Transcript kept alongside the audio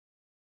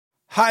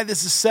Hi,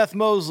 this is Seth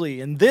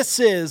Mosley, and this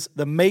is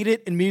the Made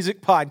It in Music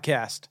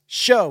podcast,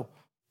 show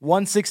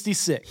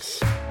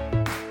 166.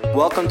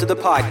 Welcome to the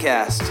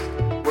podcast,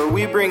 where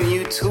we bring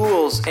you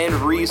tools and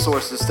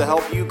resources to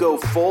help you go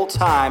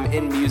full-time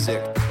in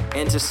music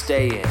and to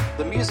stay in.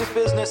 The music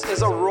business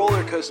is a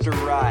roller coaster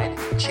ride,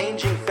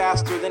 changing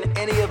faster than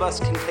any of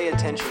us can pay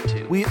attention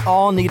to. We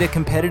all need a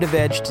competitive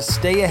edge to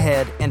stay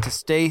ahead and to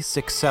stay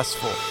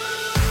successful.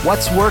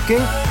 What's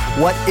working,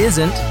 what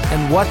isn't,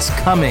 and what's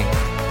coming.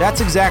 That's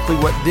exactly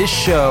what this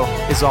show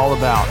is all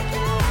about.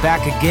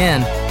 Back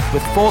again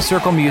with Full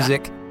Circle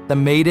Music, the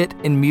Made It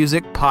in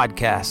Music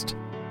podcast.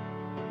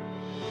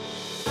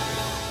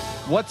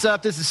 What's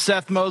up? This is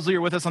Seth Mosley.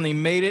 You're with us on the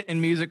Made It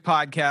in Music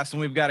podcast, and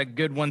we've got a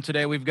good one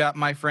today. We've got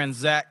my friend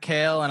Zach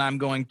Kale, and I'm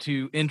going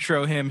to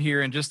intro him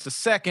here in just a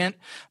second.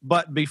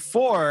 But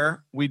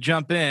before we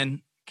jump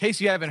in case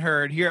you haven't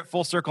heard, here at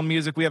Full Circle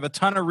Music, we have a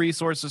ton of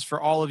resources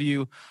for all of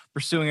you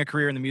pursuing a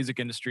career in the music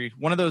industry.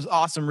 One of those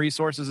awesome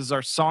resources is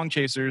our Song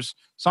Chasers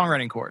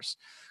songwriting course.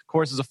 The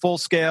course is a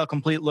full-scale,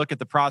 complete look at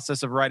the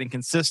process of writing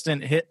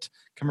consistent hit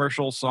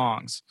commercial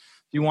songs.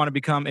 If you want to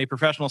become a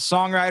professional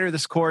songwriter,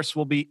 this course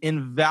will be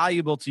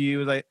invaluable to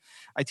you.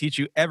 I teach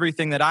you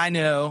everything that I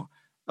know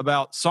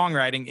about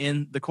songwriting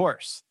in the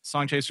course.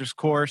 Song Chasers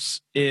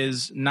course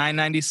is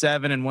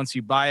 $9.97, and once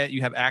you buy it,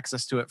 you have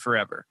access to it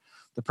forever.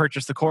 To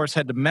purchase the course,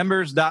 head to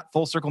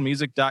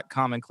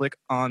members.fullcirclemusic.com and click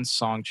on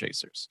Song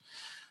Chasers.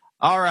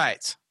 All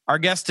right. Our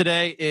guest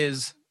today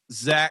is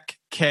Zach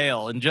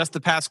Kale. In just the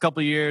past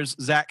couple of years,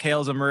 Zach Kale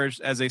has emerged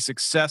as a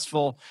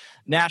successful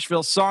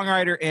Nashville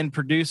songwriter and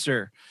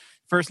producer.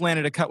 First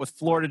landed a cut with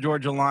Florida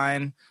Georgia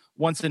Line.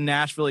 Once in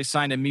Nashville, he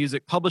signed a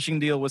music publishing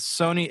deal with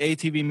Sony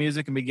ATV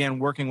Music and began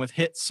working with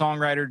hit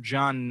songwriter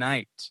John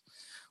Knight.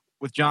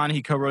 With John,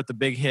 he co-wrote the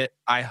big hit,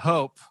 I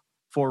Hope,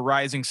 for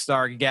rising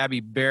star Gabby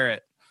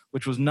Barrett,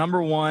 which was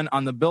number one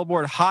on the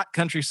Billboard Hot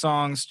Country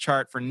Songs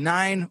chart for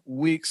 9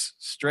 weeks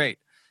straight.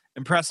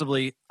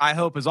 Impressively, I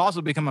Hope has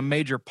also become a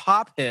major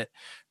pop hit,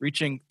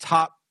 reaching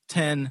top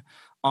 10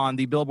 on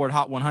the Billboard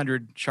Hot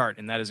 100 chart,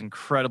 and that is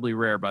incredibly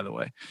rare, by the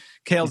way.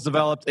 Kale's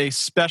developed a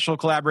special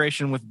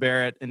collaboration with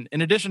Barrett, and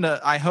in addition to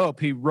I Hope,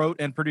 he wrote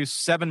and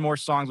produced 7 more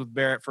songs with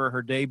Barrett for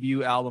her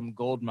debut album,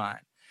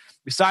 Goldmine.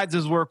 Besides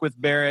his work with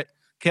Barrett,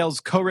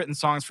 Kale's co-written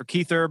songs for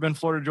Keith Urban,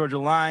 Florida Georgia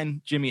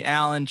Line, Jimmy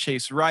Allen,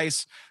 Chase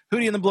Rice,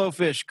 Hootie and the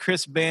Blowfish,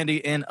 Chris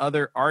Bandy, and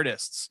other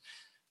artists.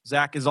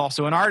 Zach is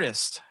also an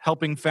artist,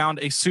 helping found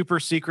a super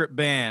secret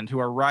band who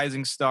are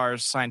rising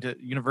stars signed to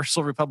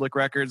Universal Republic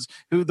Records,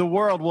 who the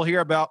world will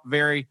hear about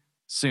very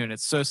soon.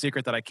 It's so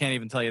secret that I can't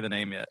even tell you the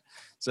name yet.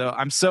 So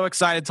I'm so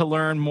excited to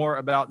learn more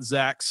about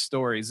Zach's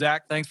story.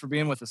 Zach, thanks for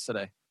being with us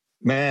today.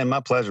 Man, my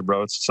pleasure,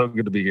 bro. It's so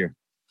good to be here.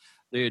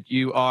 Dude,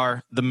 you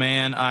are the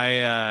man.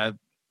 I've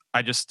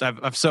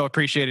so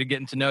appreciated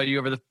getting to know you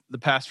over the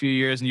past few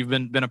years, and you've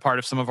been a part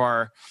of some of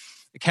our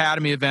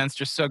Academy events.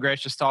 Just so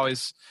gracious to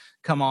always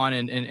come on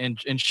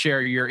and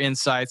share your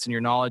insights and your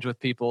knowledge with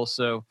people.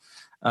 So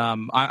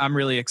I'm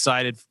really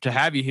excited to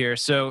have you here.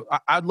 So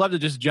I'd love to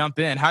just jump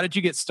in. How did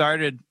you get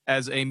started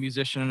as a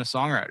musician and a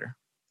songwriter?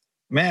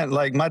 Man,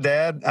 like my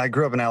dad, I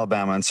grew up in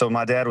Alabama, and so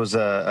my dad was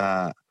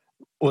a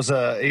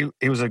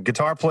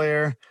guitar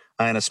player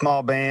in a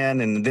small band,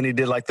 and then he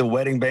did like the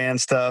wedding band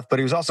stuff, but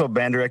he was also a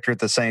band director at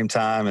the same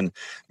time and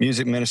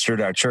music minister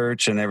at our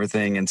church and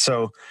everything. And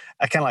so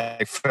I kind of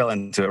like fell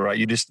into it, right?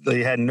 You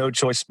had no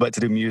choice but to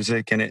do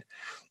music, and it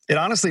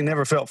honestly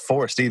never felt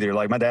forced either.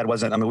 Like my dad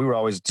wasn't, we were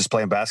always just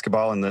playing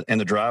basketball in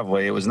the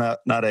driveway. It was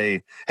not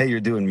a, hey, you're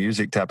doing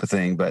music type of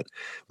thing, but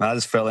I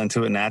just fell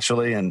into it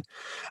naturally. And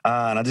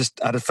I just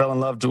fell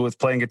in love with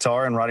playing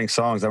guitar and writing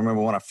songs. I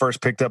remember when I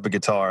first picked up a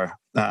guitar,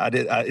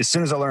 as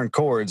soon as I learned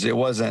chords, it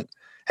wasn't,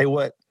 hey,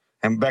 what?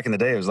 And back in the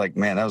day, it was like,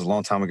 man, that was a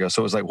long time ago.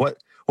 So it was like, what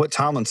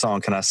Tomlin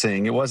song can I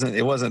sing? It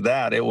wasn't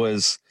that. It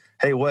was,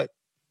 hey, what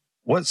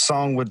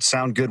song would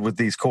sound good with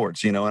these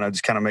chords? And I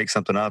just kind of make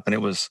something up. And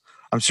it was,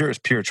 I'm sure it's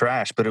pure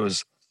trash, but it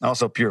was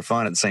also pure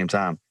fun at the same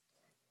time.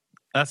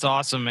 That's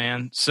awesome,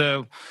 man.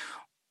 So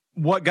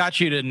what got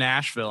you to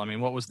Nashville?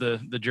 What was the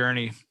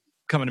journey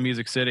coming to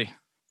Music City?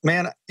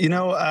 Man,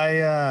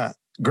 I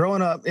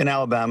growing up in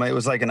Alabama, it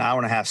was like an hour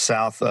and a half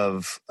south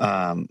of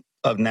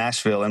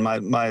Nashville. And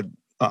my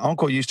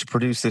uncle used to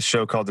produce this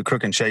show called The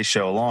Crook and Chase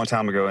Show a long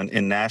time ago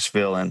in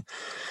Nashville. And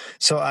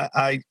so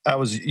I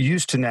was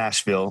used to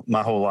Nashville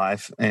my whole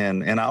life.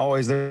 And I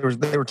always, there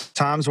were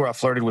times where I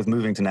flirted with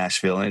moving to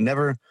Nashville, and it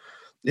never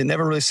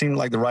really seemed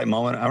like the right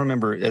moment. I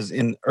remember as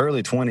in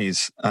early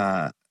 20s,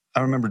 I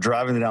remember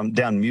driving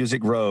down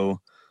Music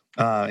Row.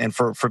 And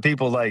for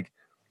people like,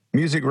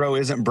 Music Row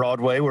isn't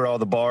Broadway where all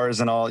the bars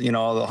and all the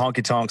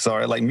honky tonks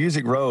are. Like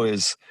Music Row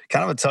is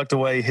kind of a tucked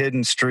away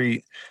hidden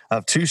street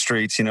of 2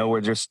 streets, where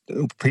just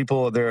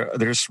people, they're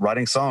just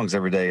writing songs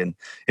every day. And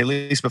at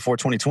least before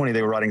 2020,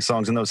 they were writing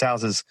songs in those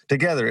houses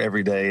together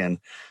every day. And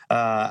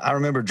I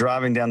remember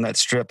driving down that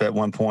strip at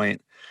one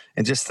point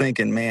and just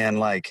thinking, man,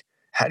 like,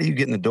 how do you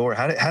get in the door?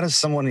 How does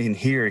someone in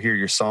here hear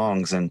your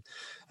songs? And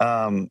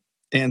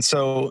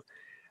so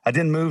I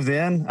didn't move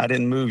then. I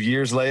didn't move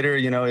years later.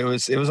 You know, it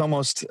was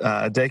almost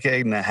a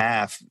decade and a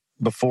half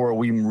before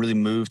we really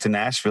moved to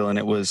Nashville. And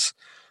it was,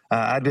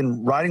 I'd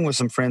been writing with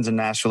some friends in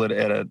Nashville at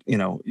a, you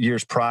know,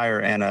 years prior,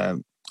 and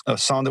a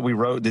song that we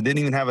wrote that didn't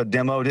even have a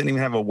demo, didn't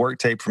even have a work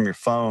tape from your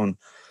phone.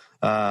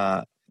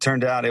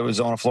 Turned out it was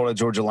on a Florida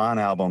Georgia Line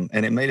album,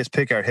 and it made us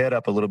pick our head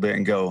up a little bit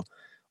and go,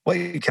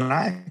 wait, can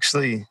I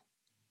actually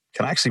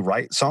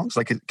write songs?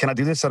 Like, can I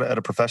do this at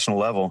a professional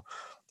level?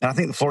 And I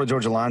think the Florida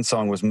Georgia Line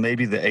song was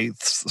maybe the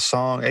eighth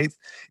song.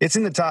 It's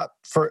in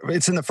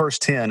the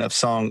first 10 of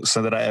songs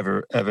that I've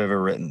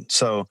ever written.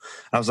 So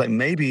I was like,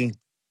 maybe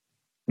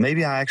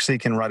I actually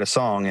can write a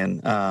song.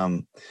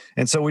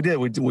 And so we did.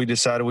 We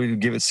decided we'd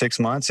give it 6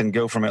 months and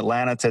go from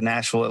Atlanta to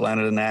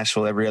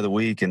Nashville every other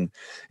week and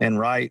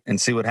write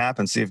and see what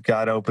happens. See if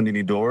God opened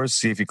any doors,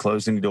 see if he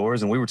closed any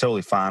doors. And we were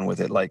totally fine with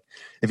it. Like,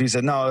 if he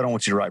said, no, I don't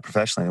want you to write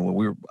professionally,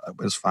 it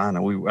was fine.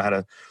 And we had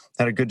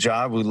a good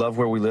job. We loved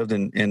where we lived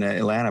in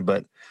Atlanta,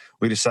 but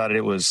we decided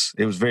it was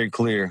very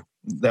clear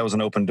that was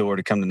an open door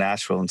to come to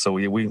Nashville. And so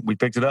we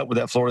picked it up with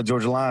that Florida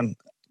Georgia Line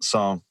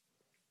song.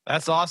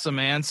 That's awesome,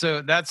 man.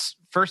 So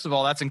first of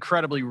all, that's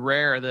incredibly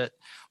rare that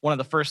one of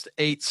the first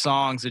 8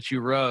 songs that you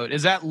wrote,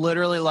 is that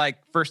literally like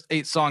first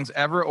 8 songs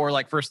ever, or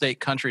like first 8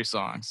 country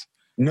songs?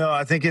 No,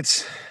 I think I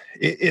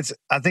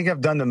think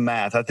I've done the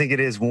math. I think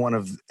it's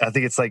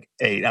like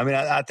 8. I mean,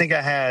 I think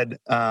I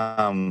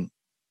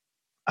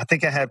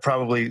had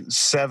probably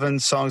 7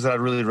 songs that I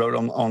really wrote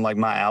on like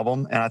my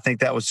album. And I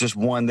think that was just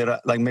one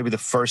that maybe the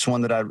first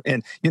one that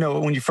and you know,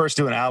 when you first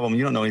do an album,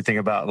 you don't know anything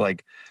about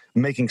like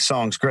making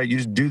songs great. You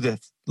just do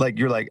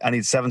you're like, I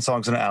need 7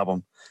 songs in an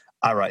album.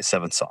 I write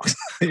 7 songs,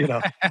 you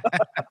know?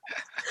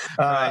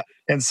 Right.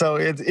 And so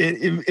if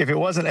it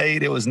wasn't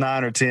 8, it was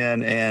 9 or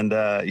 10. And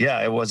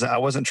I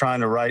wasn't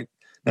trying to write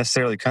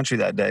necessarily country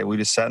that day. We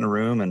just sat in a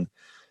room, and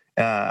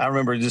I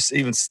remember just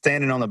even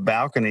standing on the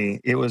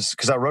balcony. It was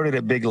because I wrote it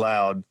at Big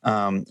Loud,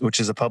 which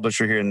is a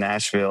publisher here in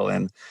Nashville.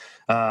 And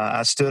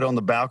I stood on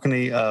the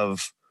balcony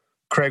of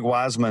Craig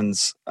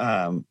Wiseman's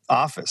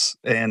office,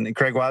 and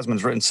Craig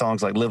Wiseman's written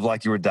songs like Live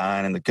Like You Were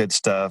Dying and The Good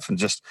Stuff. And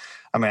just,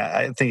 I mean,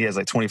 I think he has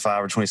like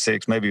 25 or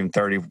 26, maybe even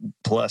 30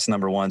 plus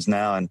number ones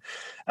now. And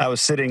I was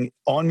sitting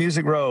on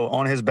Music Row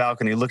on his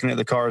balcony, looking at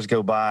the cars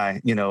go by,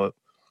 you know,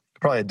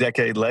 probably a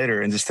decade later,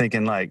 and just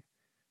thinking like,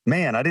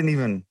 man, I didn't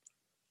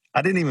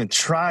even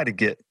try to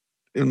get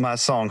my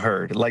song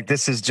heard. Like,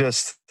 this is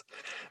just,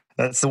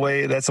 that's the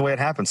way it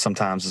happens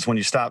sometimes, is when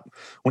you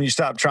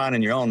stop trying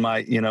in your own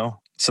might, you know,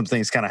 some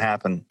things kind of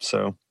happen.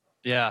 So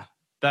yeah,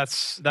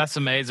 that's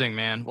amazing,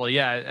 man. Well,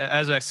 yeah,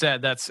 as I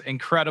said, that's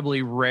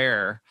incredibly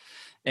rare.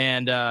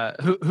 And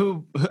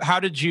how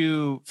did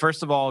you,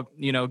 first of all,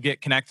 you know, get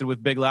connected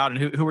with Big Loud,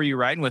 and who were you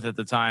writing with at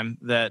the time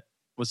that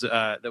was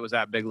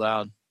at Big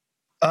Loud?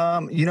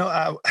 You know,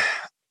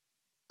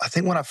 I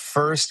think when I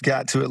first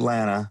got to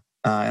Atlanta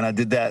and I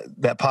did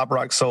that pop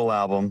rock soul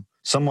album,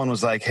 someone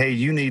was like, "Hey,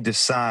 you need to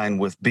sign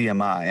with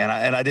BMI."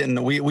 And I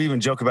didn't. We even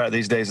joke about it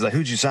these days. Like,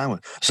 who'd you sign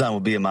with? Sign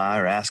with BMI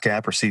or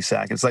ASCAP or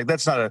CSAC. It's like,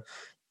 it's not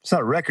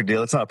a record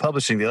deal. It's not a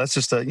publishing deal. That's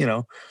just you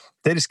know,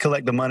 they just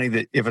collect the money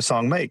that if a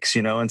song makes,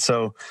 you know. And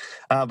so,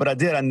 but I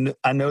did.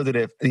 I know that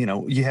if, you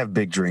know, you have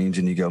big dreams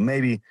and you go,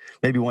 maybe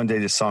one day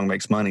this song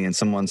makes money, and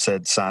someone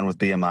said sign with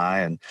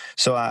BMI, and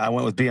so I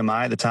went with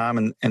BMI at the time.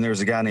 And there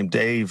was a guy named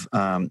Dave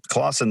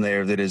Clausen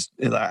there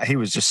he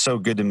was just so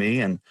good to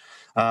me, and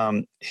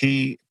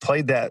he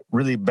played that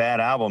really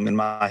bad album in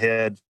my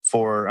head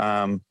for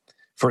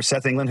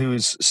Seth England,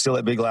 who's still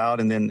at Big Loud,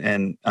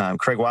 and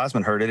Craig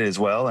Wiseman heard it as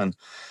well, and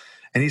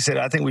he said,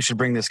 I think we should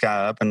bring this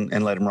guy up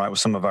and let him write with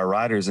some of our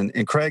writers.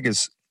 And Craig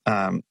is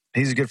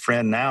he's a good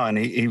friend now, and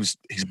he's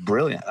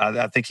brilliant.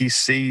 I think he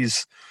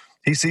sees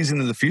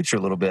into the future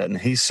a little bit, and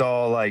he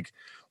saw, like,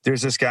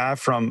 there's this guy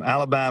from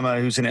Alabama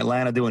who's in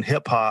Atlanta doing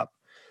hip hop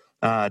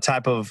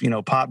type of, you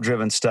know, pop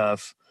driven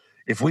stuff.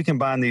 If we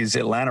combine these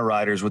Atlanta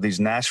writers with these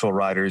Nashville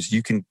writers,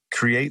 you can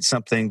create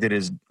something that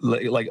is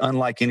like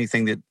unlike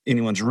anything that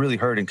anyone's really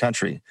heard in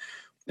country.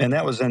 And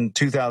that was in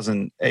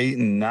 2008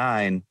 and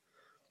 9.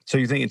 So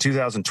you think in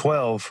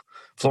 2012,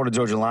 Florida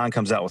Georgia Line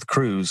comes out with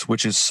Cruise,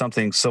 which is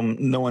something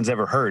no one's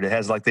ever heard. It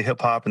has like the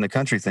hip hop and the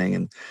country thing.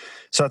 And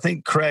so I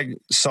think Craig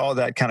saw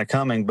that kind of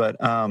coming, but,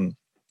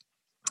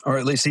 or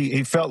at least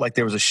he felt like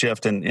there was a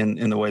shift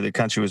in the way that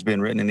country was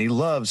being written.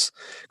 And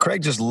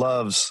Craig just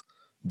loves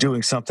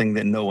doing something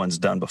that no one's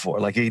done before.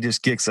 Like, he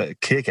just gets a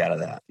kick out of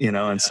that, you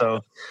know? And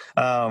so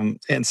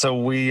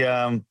we,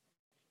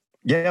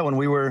 when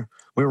we were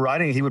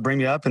writing, he would bring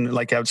me up, and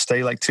like, I would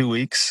stay like 2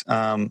 weeks.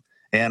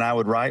 And I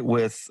would write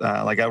with,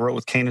 I wrote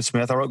with Kanan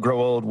Smith. I wrote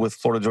Grow Old with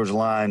Florida Georgia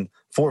Line,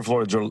 for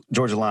Florida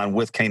Georgia Line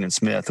with Kanan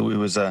Smith,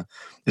 who is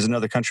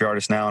another country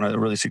artist now and a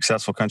really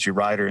successful country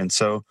writer. And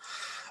so,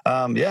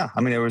 I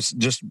mean, it was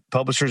just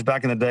publishers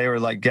back in the day, or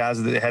like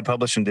guys that had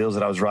publishing deals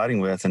that I was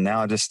writing with. And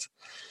now I just,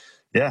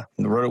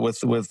 wrote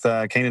it with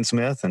Kanan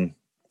Smith. And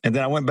then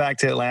I went back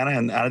to Atlanta,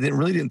 and I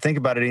didn't think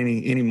about it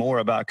any more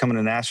about coming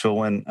to Nashville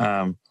when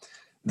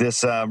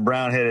this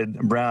brown-headed,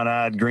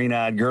 brown-eyed,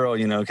 green-eyed girl,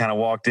 kind of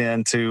walked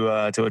into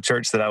to a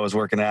church that I was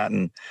working at,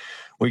 and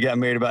we got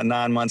married about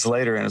 9 months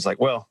later. And it's like,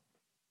 well,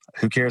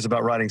 who cares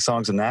about writing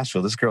songs in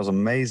Nashville? This girl's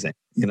amazing,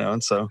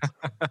 And so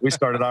we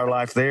started our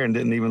life there and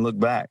didn't even look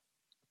back.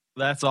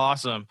 That's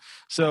awesome.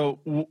 So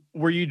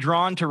were you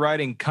drawn to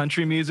writing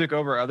country music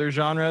over other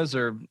genres,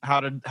 or how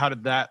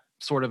did that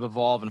sort of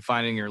evolve in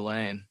finding your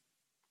lane?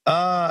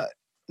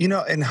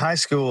 In high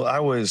school,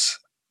 I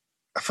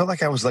felt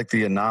like I was like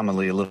the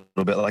anomaly a little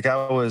bit. Like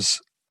I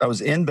was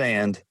in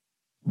band,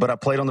 but I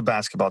played on the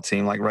basketball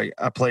team.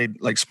 I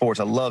played like sports.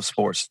 I love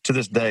sports to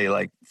this day.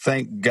 Like,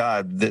 thank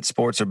God that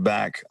sports are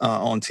back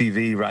on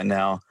TV right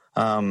now.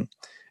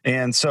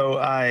 And so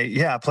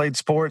I played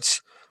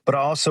sports, but I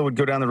also would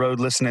go down the road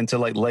listening to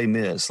like Les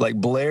Mis, like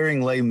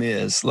blaring Les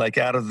Mis, like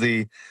out of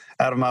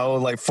my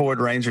old like Ford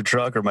Ranger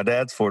truck, or my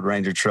dad's Ford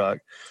Ranger truck.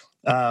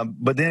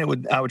 But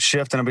then I would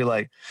shift and I'd be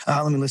like,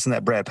 let me listen to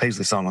that Brad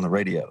Paisley song on the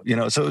radio,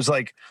 So it was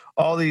like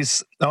all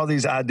these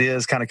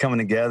ideas kind of coming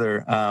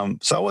together.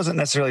 So I wasn't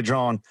necessarily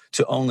drawn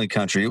to only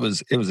country. It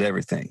was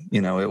everything,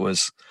 It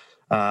was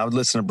I would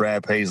listen to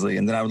Brad Paisley,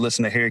 and then I would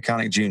listen to Harry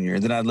Connick Jr.,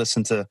 and then I'd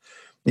listen to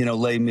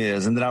Les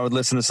Mis, and then I would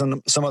listen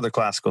to some other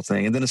classical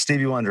thing, and then a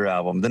Stevie Wonder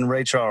album, then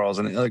Ray Charles,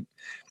 and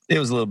it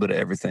was a little bit of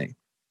everything.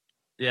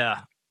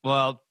 Yeah,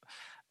 well,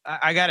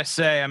 I gotta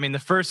say, I mean, the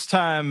first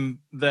time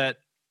that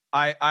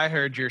I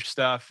heard your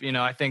stuff,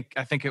 I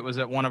think it was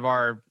at one of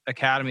our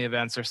Academy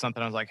events or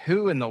something. I was like,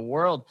 who in the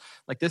world?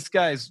 Like, this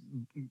guy's,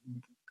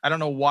 I don't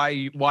know why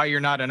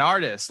you're not an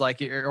artist.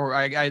 Like, or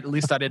at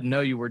least I didn't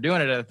know you were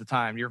doing it at the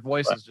time. Your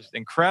voice is just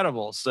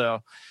incredible.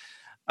 So,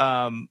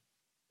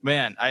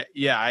 man,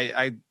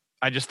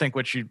 I just think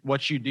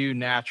what you do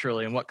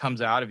naturally and what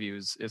comes out of you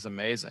is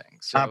amazing.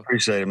 So I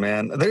appreciate it,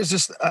 man. There's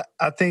just,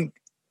 I think,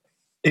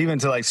 even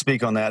to like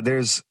speak on that,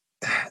 there's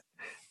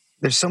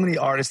so many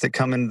artists that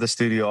come into the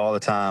studio all the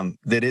time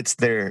that it's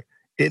their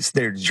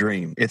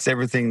dream. It's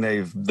everything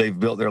they've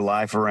built their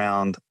life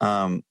around.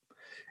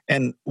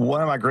 And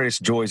one of my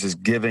greatest joys is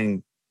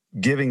giving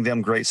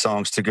them great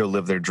songs to go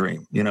live their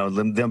dream.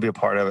 Them be a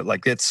part of it.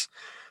 Like, it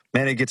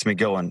gets me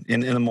going in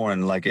the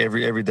morning. Like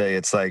every day,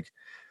 it's like,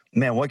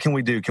 man, what can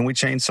we do? Can we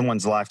change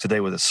someone's life today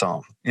with a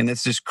song? And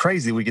it's just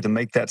crazy. We get to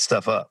make that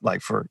stuff up.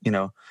 Like for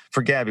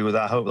Gabby with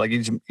I Hope, like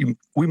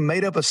we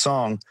made up a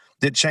song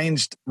that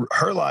changed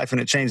her life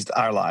and it changed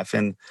our life.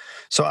 And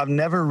so I've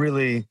never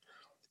really,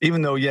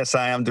 even though, yes,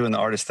 I am doing the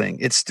artist thing,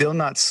 it's still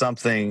not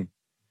something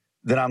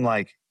that I'm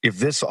like, if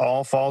this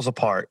all falls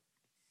apart,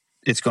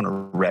 it's going to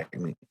wreck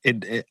me.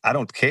 I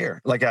don't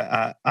care. Like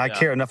I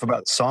care enough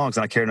about songs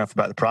and I care enough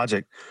about the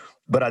project,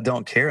 but I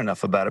don't care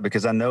enough about it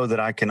because I know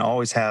that I can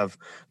always have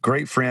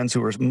great friends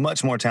who are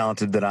much more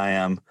talented than I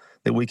am,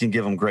 that we can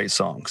give them great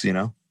songs,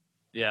 Yeah.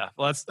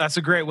 Well, that's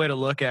a great way to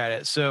look at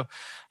it. So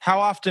how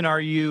often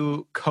are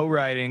you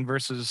co-writing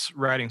versus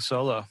writing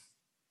solo?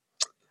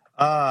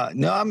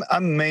 No,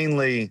 I'm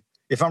mainly,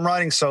 if I'm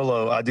writing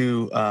solo, I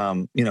do,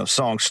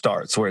 song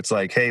starts where it's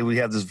like, hey, we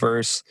have this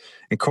verse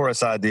and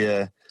chorus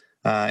idea,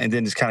 and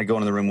then just kind of go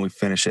into the room and we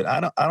finish it.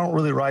 I don't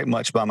really write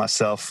much by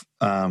myself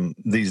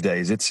these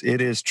days.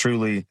 It is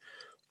truly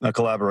a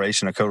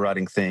collaboration, a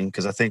co-writing thing,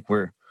 because I think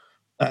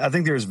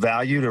there's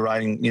value to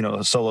writing,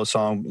 a solo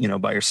song,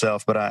 by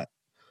yourself. But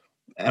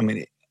I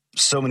mean,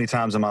 so many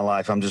times in my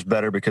life, I'm just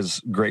better because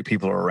great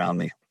people are around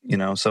me,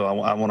 so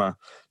I want to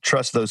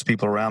trust those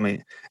people around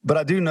me. But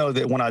I do know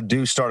that when I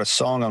do start a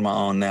song on my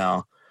own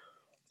now,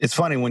 it's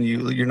funny when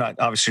you're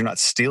not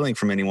stealing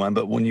from anyone,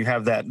 but when you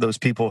have those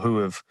people who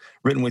have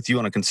written with you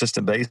on a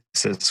consistent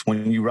basis,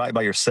 when you write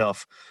by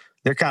yourself,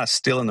 they're kind of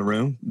still in the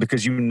room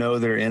because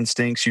their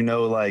instincts,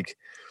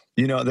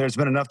 there's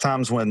been enough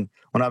times when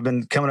I've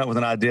been coming up with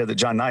an idea that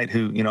John Knight,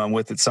 who, I'm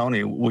with at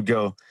Sony, would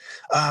go,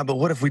 but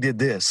what if we did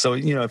this? So,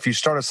 if you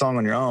start a song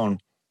on your own,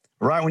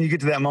 right when you get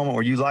to that moment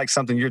where you like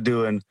something you're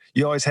doing,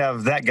 you always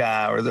have that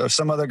guy or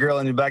some other girl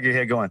in the back of your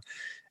head going,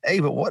 hey,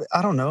 but what?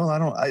 I don't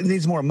know. It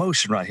needs more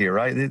emotion right here,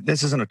 right?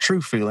 This isn't a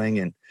true feeling.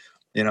 And,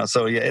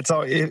 so yeah, it's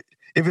all, if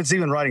it's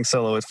even writing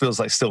solo, it feels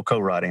like still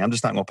co-writing. I'm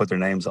just not going to put their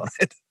names on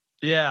it.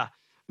 Yeah,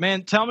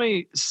 man, tell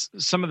me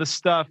some of the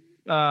stuff,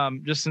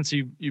 just since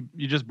you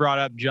just brought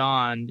up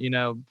John,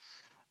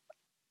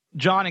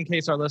 John, in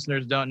case our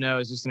listeners don't know,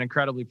 is just an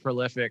incredibly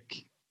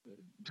prolific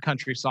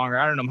country songwriter.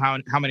 I don't know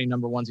how many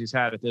number ones he's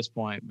had at this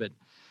point, but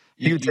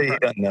he would tell you he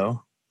doesn't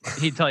know.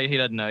 He'd tell you he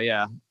doesn't know.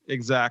 Yeah,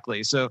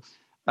 exactly. So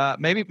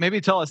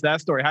maybe tell us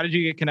that story. How did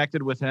you get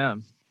connected with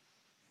him?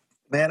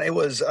 Man, it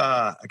was,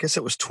 I guess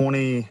it was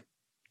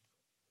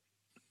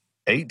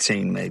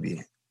 2018,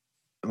 maybe.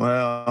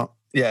 Well,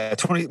 yeah,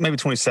 maybe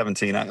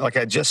 2017.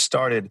 I just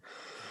started.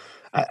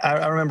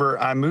 I remember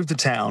I moved to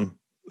town,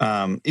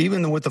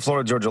 even with the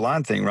Florida Georgia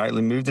line thing, right?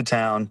 We moved to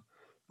town,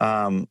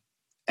 and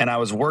I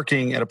was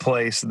working at a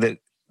place that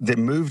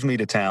moved me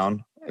to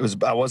town.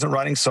 I wasn't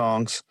writing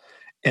songs,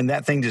 and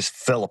that thing just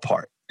fell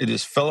apart. It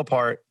just fell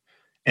apart.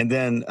 And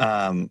then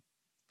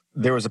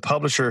there was a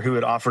publisher who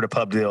had offered a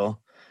pub deal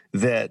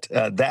that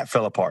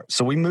fell apart.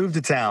 So we moved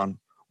to town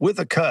with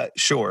a cut,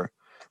 sure,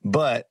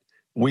 but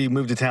we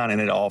moved to town and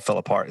it all fell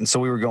apart. And so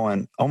we were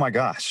going, oh my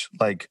gosh,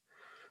 like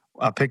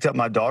I picked up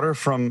my daughter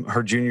from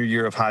her junior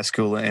year of high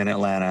school in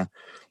Atlanta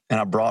and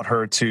I brought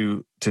her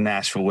to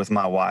Nashville with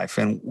my wife.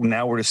 And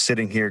now we're just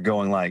sitting here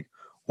going like,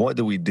 what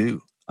do we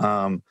do?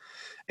 And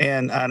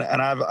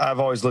I've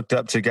always looked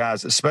up to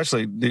guys,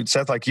 especially dude,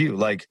 Seth, like you,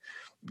 like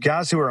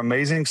guys who are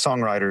amazing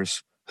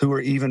songwriters, who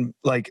are even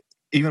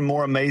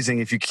more amazing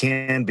if you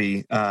can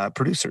be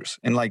producers.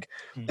 And like,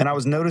 and I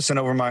was noticing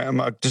over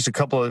my just a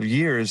couple of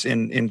years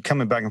in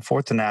coming back and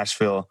forth to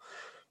Nashville,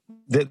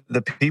 that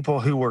the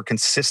people who were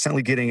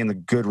consistently getting in the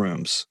good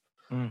rooms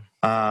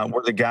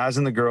were the guys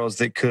and the girls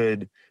that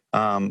could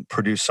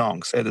produce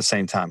songs at the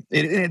same time.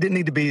 It didn't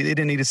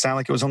need to sound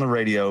like it was on the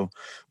radio,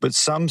 but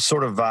some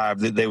sort of vibe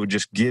that they would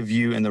just give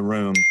you in the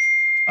room.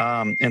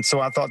 And so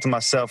I thought to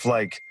myself,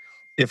 like,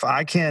 if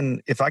I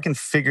can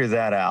figure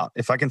that out,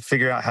 if I can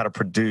figure out how to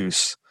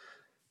produce,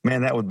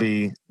 man, that would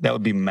be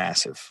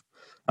massive.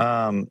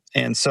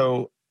 And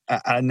so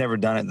I'd never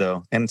done it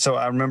though. And so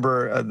I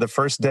remember the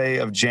first day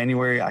of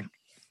January,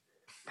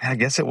 I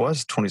guess it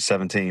was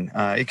 2017.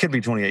 It could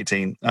be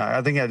 2018.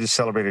 I think I just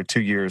celebrated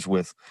 2 years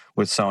with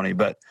Sony,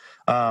 but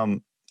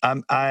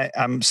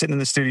I'm sitting in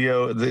the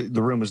studio.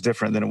 The room was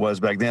different than it was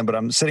back then, but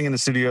I'm sitting in the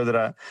studio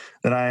that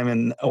I am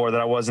in, or that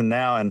I was in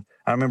now. And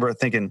I remember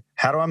thinking,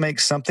 how do I make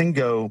something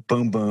go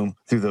boom, boom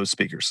through those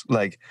speakers?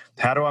 Like,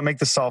 how do I make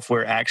the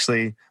software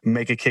actually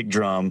make a kick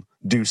drum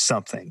do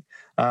something?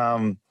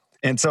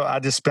 And so I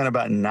just spent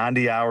about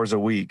 90 hours a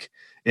week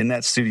in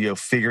that studio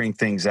figuring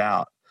things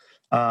out.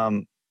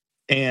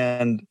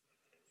 And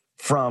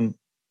from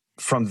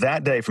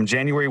that day, from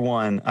January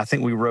 1, I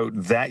think we wrote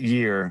that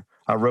year,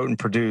 I wrote and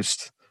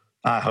produced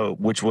I Hope,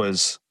 which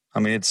was,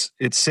 I mean, it's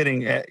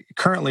sitting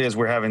currently as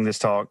we're having this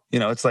talk, you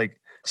know, it's like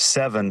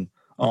 7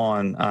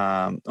 on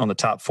the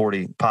top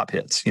 40 pop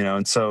hits, you know?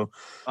 And so,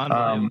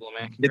 unbelievable,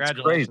 man.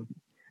 Congratulations. It's crazy.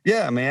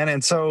 Yeah, man.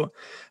 And so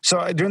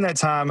during that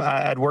time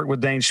I'd worked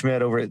with Dane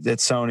Schmidt over at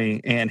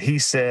Sony, and he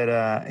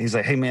said, he's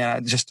like, hey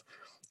man,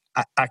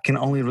 I can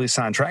only really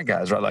sign track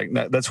guys, right? Like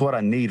that's what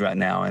I need right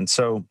now. And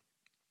so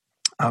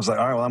I was like,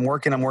 all right, well, I'm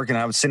working.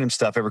 I would send him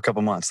stuff every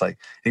couple months. Like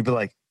he'd be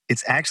like,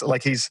 it's actually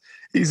like he's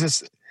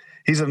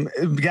a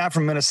guy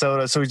from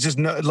Minnesota. So he's just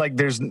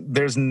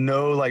there's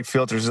no like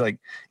filters. Like,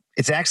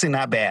 it's actually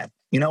not bad.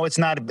 You know, it's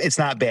not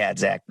bad,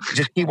 Zach.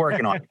 Just keep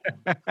working on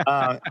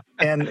it.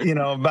 And you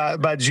know,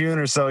 by June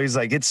or so, he's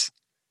like, it's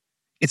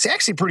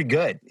actually pretty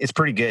good. It's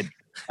pretty good.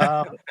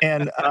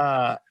 And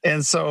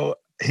so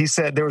he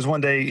said there was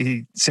one day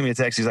he sent me a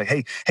text. He's like,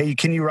 hey,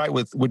 can you write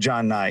with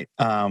John Knight?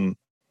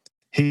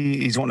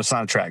 He's wanting to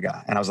sign a track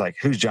guy. And I was like,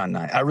 who's John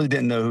Knight? I really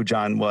didn't know who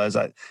John was.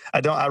 I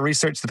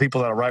researched the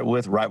people that I write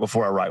with right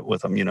before I write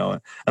with them, you know,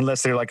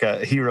 unless they're like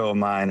a hero of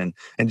mine,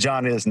 and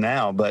John is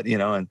now, but you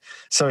know, and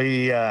so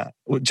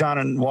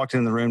John walked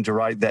in the room to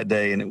write that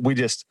day, and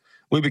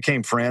we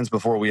became friends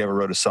before we ever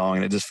wrote a song.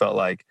 And it just felt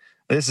like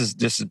this is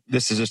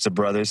just a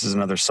brother. This is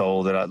another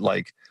soul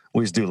that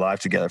we just do life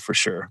together for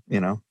sure, you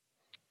know?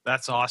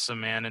 That's awesome,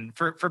 man. And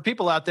for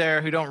people out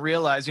there who don't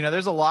realize, you know,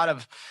 there's a lot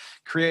of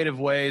creative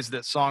ways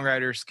that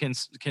songwriters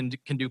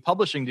can do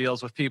publishing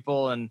deals with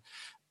people. And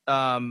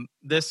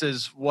this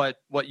is what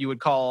you would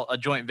call a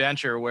joint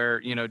venture,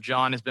 where, you know,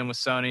 John has been with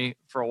Sony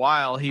for a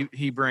while.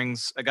 He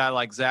brings a guy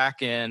like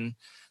Zach in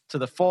to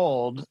the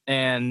fold.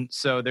 And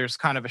so there's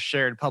kind of a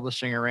shared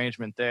publishing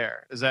arrangement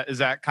there. Is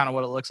that kind of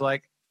what it looks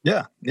like?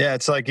 Yeah.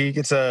 It's like he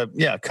gets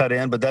cut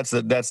in, but that's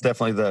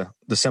definitely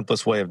the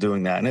simplest way of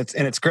doing that.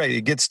 And it's great.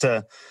 It gets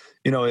to,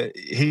 you know,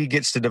 he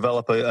gets to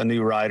develop a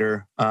new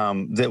writer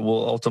that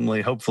will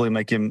ultimately, hopefully,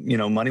 make him, you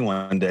know, money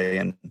one day.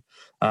 And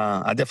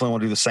I definitely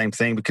want to do the same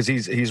thing, because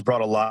he's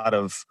brought a lot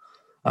of,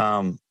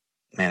 man,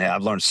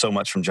 I've learned so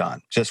much from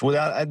John. Just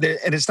without,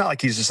 and it's not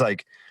like he's just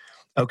like,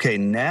 okay,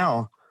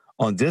 now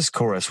on this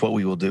chorus, what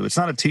we will do. It's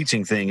not a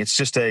teaching thing. It's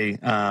just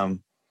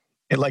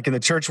like in the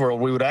church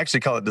world, we would actually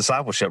call it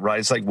discipleship, right?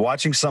 It's like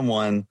watching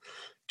someone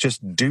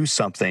just do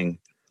something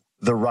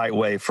the right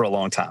way for a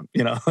long time,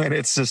 you know, and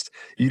it's just,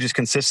 you just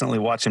consistently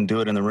watch him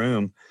do it in the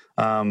room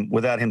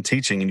without him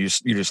teaching, and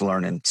you're just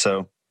learning.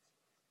 So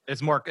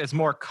it's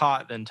more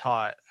caught than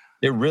taught.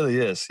 It really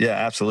is. Yeah,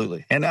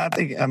 absolutely. And I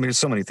mean, there's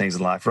so many things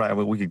in life, right?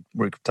 We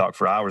could talk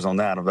for hours on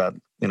that about,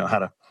 you know,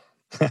 how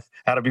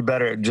to be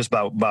better just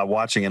by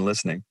watching and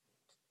listening.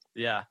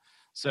 Yeah.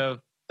 So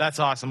that's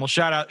awesome. Well,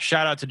 shout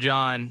out to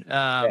John.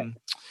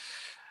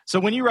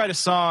 So when you write a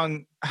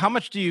song, how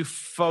much do you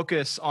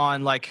focus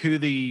on like who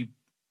the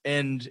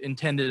end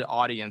intended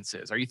audience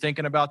is? Are you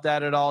thinking about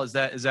that at all? Is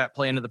that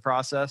play into the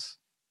process?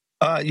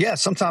 Yeah,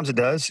 sometimes it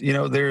does. You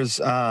know, there's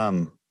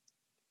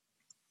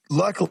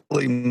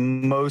luckily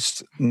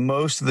most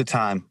of the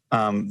time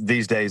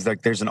these days,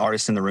 like there's an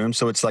artist in the room,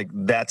 so it's like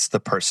that's the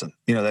person.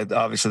 You know,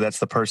 obviously that's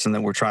the person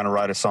that we're trying to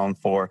write a song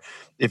for.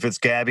 If it's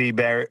Gabby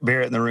Barrett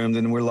in the room,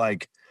 then we're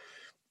like,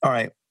 all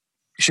right,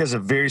 she has a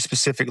very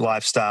specific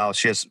lifestyle.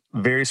 She has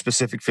very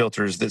specific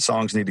filters that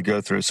songs need to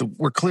go through. So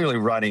we're clearly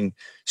writing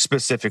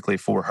specifically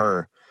for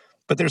her.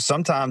 But there's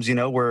sometimes, you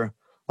know, where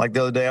like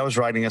the other day I was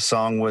writing a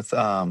song with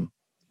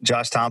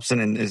Josh Thompson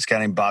and this guy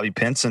named Bobby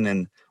Pinson.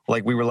 And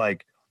like, we were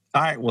like,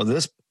 all right, well,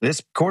 this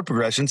chord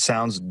progression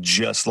sounds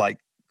just like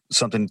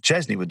something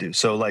Chesney would do.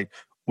 So like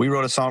we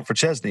wrote a song for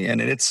Chesney, and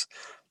it's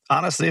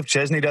honestly, if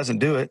Chesney doesn't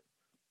do it,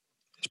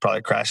 it's probably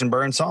a crash and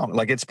burn song.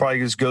 Like it's probably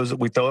just goes,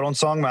 we throw it on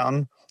Song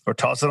Mountain or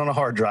toss it on a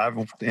hard drive,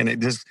 and it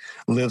just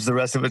lives the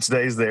rest of its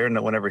days there, and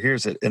no one ever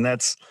hears it. And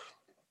that's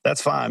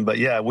fine. But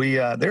yeah, we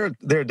there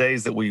are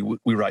days that we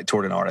write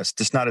toward an artist,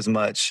 just not as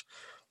much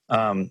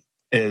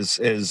as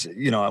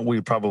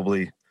we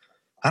probably.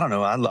 I don't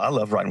know. I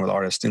love writing with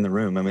artists in the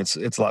room. I mean, it's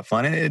a lot of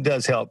fun, and it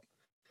does help.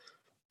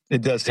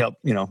 It does help,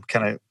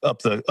 kind of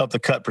up the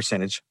cut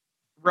percentage.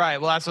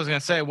 Right. Well, that's what I was going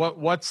to say.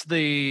 What's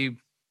the,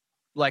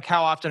 like,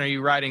 how often are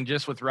you writing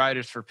just with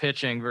writers for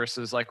pitching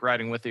versus like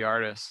writing with the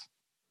artist?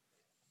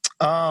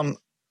 I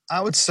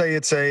would say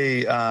it's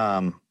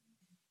probably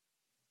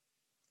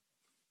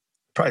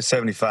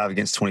 75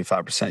 against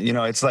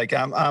 25%. It's like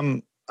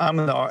I'm in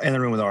the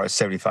room with artists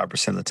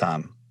 75% of the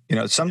time.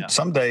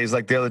 Some days,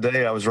 like the other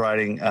day, I was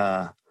writing.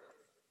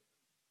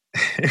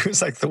 It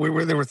was like there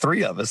were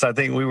three of us. I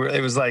think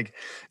it was like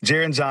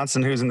Jaron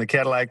Johnson, who's in the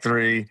Cadillac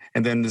 3,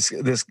 and then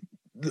this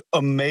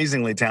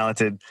amazingly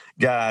talented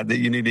guy that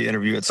you need to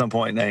interview at some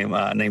point named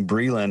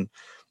Breland,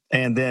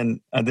 and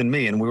then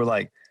me. And we were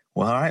like,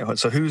 well, all right.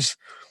 So who's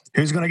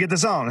going to get the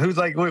song? Who's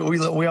like,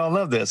 we all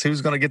love this.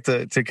 Who's going to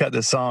get to cut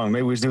this song?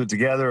 Maybe we just do it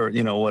together,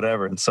 or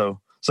whatever. And so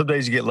some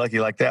days you get lucky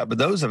like that. But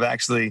those have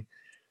actually,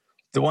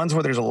 the ones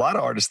where there's a lot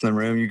of artists in the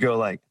room, you go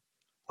like,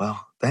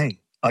 well, dang.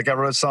 Like I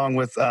wrote a song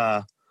with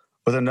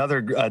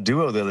another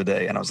duo the other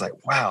day, and I was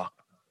like, wow,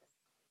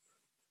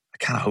 I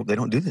kind of hope they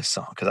don't do this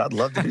song because I'd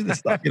love to do this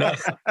stuff.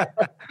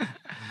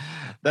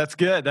 That's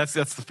good. That's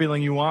the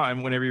feeling you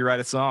want whenever you write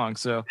a song.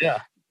 So yeah.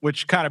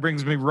 Which kind of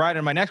brings me right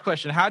in my next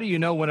question. How do you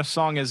know when a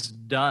song is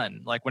done?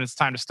 Like when it's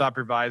time to stop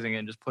revising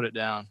and just put it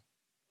down?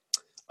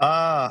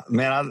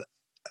 Man,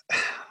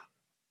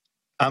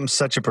 I'm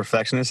such a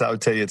perfectionist. I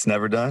would tell you it's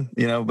never done,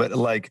 but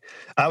like,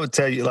 I would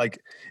tell you, like,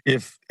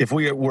 if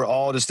we were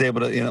all just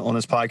able to, on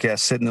this podcast,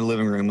 sit in the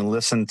living room and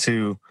listen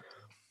to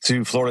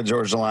Florida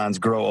Georgia Line's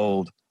Grow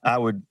Old, I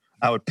would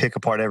pick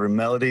apart every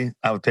melody.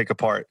 I would pick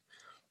apart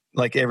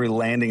like every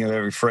landing of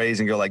every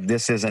phrase and go like,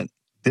 this isn't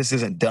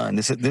done.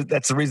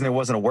 That's the reason there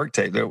wasn't a work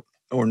tape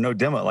or no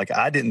demo. Like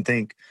I didn't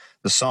think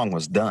the song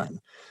was done.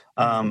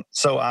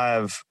 So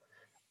I've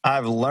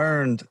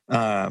learned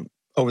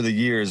over the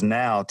years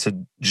now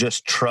to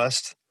just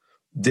trust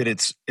that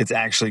it's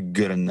actually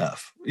good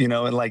enough, and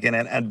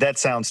that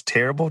sounds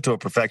terrible to a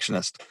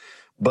perfectionist,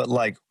 but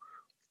like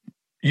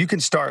you can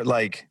start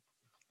like,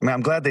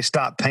 I'm glad they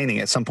stopped painting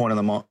at some point in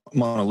the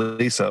Mona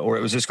Lisa, or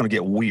it was just going to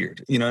get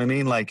weird. You know what I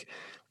mean? Like,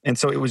 and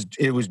so it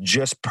was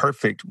just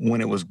perfect when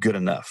it was good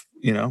enough,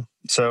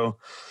 So,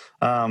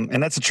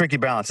 and that's a tricky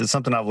balance. It's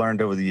something I've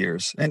learned over the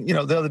years. And, the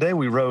other day I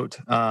wrote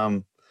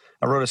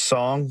a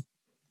song.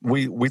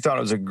 We thought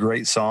it was a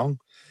great song,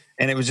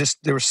 and it was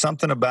just, there was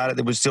something about it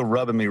that was still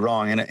rubbing me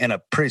wrong, and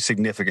a pretty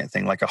significant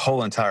thing, like a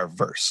whole entire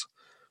verse.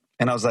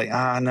 And I was like,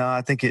 no,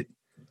 I think it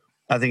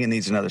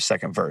needs another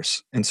second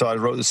verse. And so I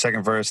wrote the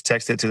second verse,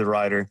 texted it to the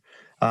writer.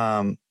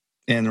 And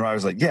the writer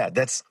was like,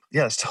 that's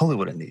totally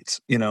what it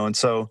needs, And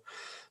so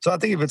I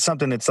think if it's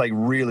something that's like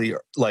really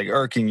like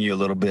irking you a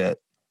little bit,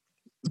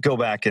 go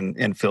back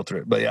and filter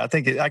it. But yeah, I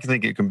think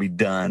it can be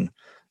done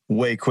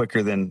way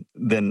quicker than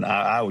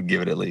I would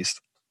give it, at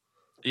least.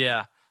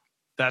 Yeah,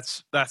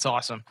 that's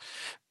awesome.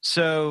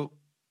 So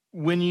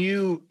when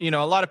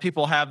a lot of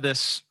people have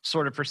this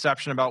sort of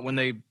perception about when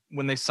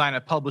they sign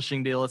a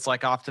publishing deal, it's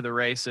like off to the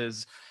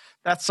races.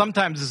 That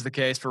sometimes is the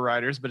case for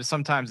writers, but it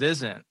sometimes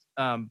isn't.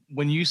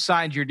 When you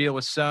signed your deal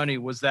with Sony,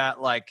 was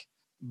that like,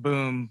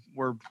 boom,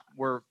 we're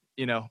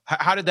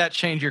how did that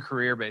change your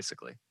career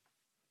basically?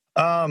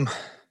 Well,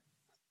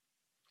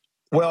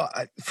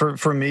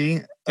 for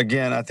me,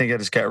 again, I think I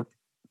just got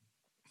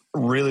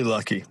really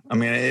lucky. I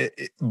mean,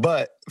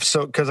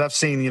 because I've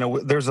seen,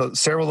 there's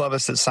several of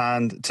us that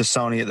signed to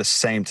Sony at the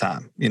same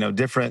time,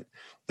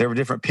 there were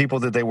different people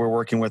that they were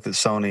working with at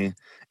Sony,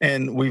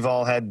 and we've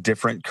all had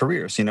different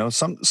careers,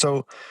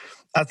 so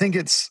I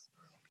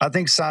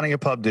think signing a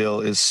pub deal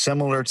is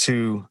similar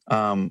to,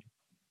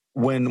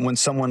 when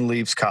someone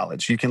leaves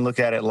college. You can look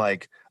at it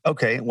like,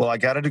 okay, well, I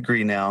got a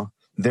degree now,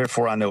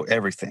 therefore I know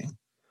everything.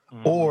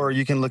 Mm-hmm. Or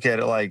you can look at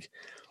it like,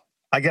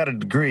 I got a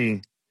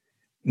degree,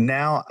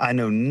 now I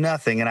know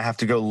nothing, and I have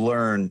to go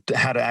learn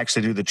how to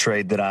actually do the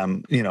trade that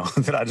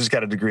that I just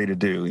got a degree to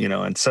do,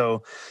 And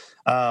so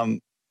I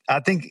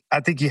think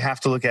you have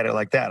to look at it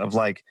like that, of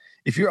like,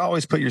 if you're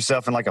always put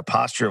yourself in like a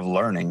posture of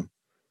learning,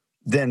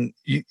 then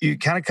you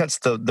kind of cuts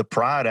the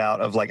pride out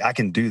of like, I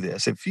can do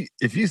this.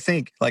 If you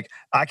think like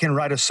I can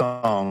write a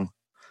song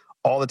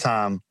all the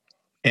time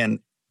and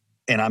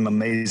I'm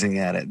amazing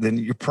at it, then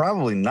you're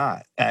probably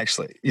not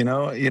actually,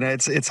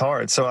 it's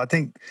hard. So I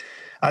think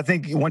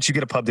once you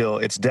get a pub deal,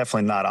 it's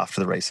definitely not off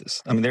to the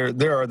races. I mean,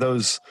 there are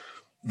those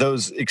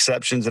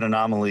exceptions and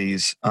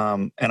anomalies.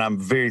 And I'm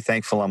very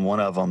thankful I'm one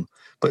of them,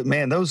 but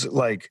man, those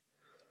like,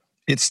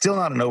 it's still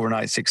not an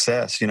overnight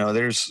success.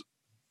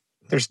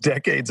 there's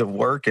decades of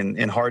work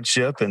and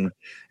hardship and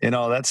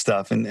all that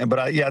stuff. But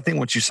I think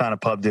once you sign a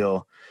pub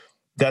deal,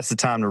 that's the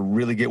time to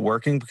really get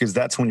working, because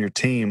that's when your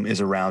team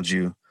is around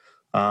you,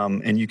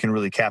 and you can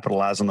really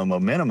capitalize on the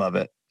momentum of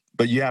it.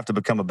 But you have to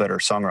become a better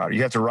songwriter.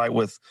 You have to write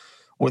with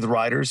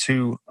writers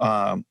who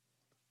are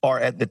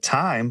at the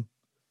time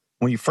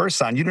when you first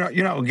sign. You're not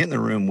going to get in the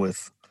room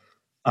with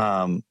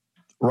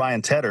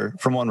Ryan Tedder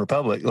from One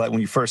Republic. Like when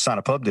you first sign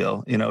a pub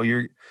deal,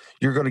 you're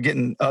going to get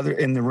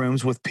in the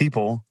rooms with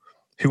people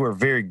who are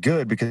very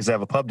good because they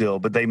have a pub deal,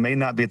 but they may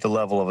not be at the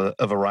level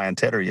of a Ryan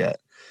Tedder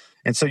yet.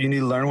 And so you need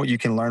to learn what you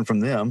can learn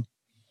from them.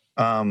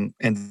 And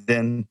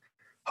then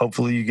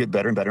hopefully you get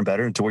better and better and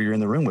better until you're in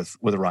the room with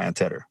a Ryan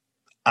Tedder.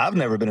 I've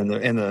never been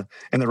in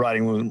the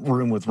writing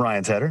room with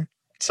Ryan Tedder.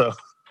 So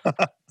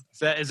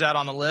is that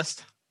on the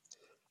list?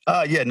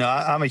 Yeah, no,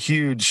 I'm a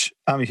huge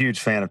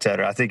fan of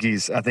Tedder. I think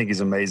he's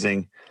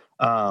amazing.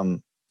 Yeah,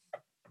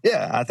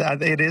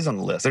 it is on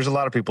the list. There's a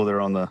lot of people that are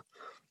on the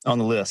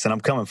list, and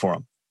I'm coming for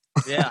them.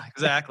 Yeah,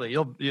 exactly.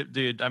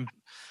 Dude, I'm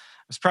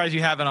surprised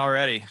you haven't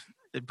already.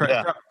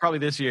 Probably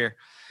this year.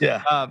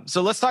 Yeah.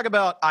 So let's talk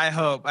about I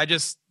Hope. I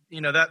just,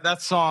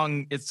 that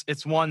song,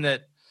 it's one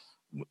that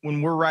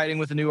when we're writing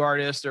with a new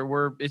artist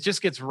it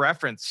just gets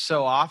referenced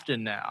so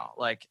often now.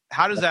 Like,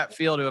 how does that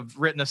feel to have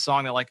written a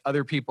song that like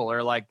other people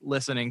are like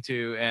listening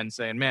to and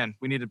saying, man,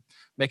 we need to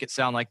make it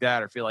sound like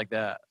that or feel like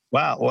that?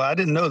 Wow. Well, I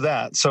didn't know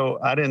that. So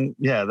I didn't,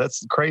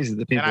 that's crazy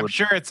that people. And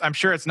I'm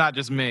sure it's not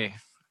just me.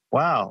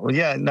 Wow. Well,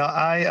 yeah,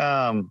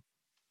 no,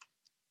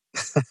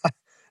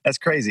 that's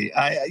crazy.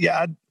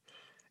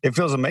 It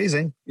feels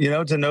amazing,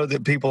 to know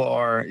that people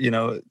are,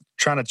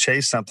 trying to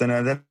chase something,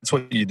 and that's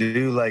what you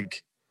do.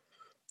 Like,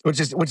 which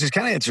is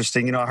kind of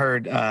interesting. I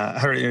heard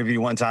an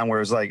interview one time where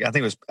it was like, I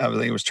think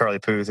it was Charlie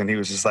Puth, and he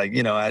was just like,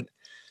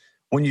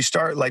 when you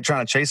start like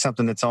trying to chase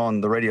something that's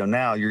on the radio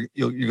now, you're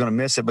going to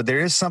miss it. But there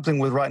is something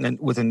with writing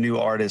with a new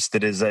artist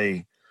that is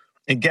and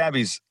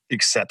Gabby's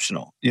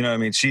exceptional. I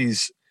mean,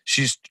 she's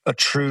a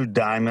true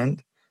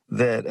diamond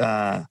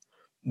that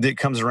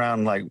comes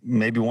around like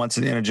maybe once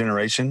in a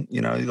generation.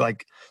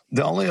 Like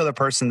the only other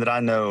person that I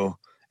know,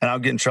 and I'll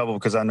get in trouble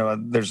because I know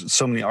there's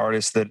so many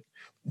artists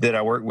that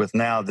I work with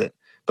now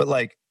but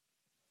like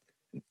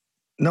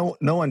no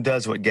one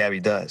does what Gabby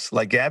does.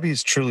 Like Gabby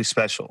is truly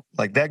special.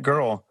 Like that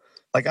girl,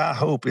 like I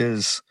Hope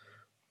is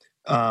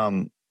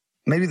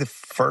maybe the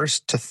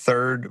first to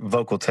third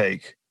vocal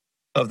take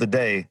of the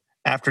day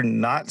after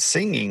not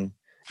singing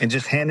and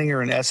just handing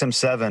her an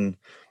SM7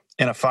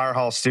 in a fire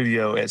hall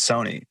studio at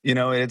Sony.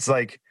 It's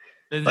like,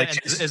 is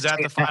that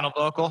the final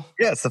vocal?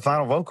 Yeah, it's the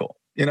final vocal.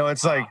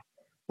 It's like,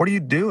 what are you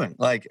doing?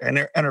 Like, and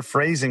her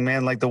phrasing,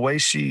 man, like the way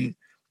she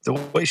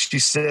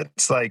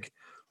sits, like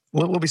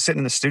we'll be sitting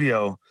in the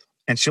studio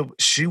and she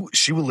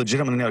will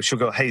legitimately know. She'll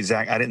go, "Hey,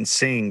 Zach, I didn't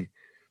sing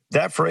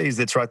that phrase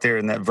that's right there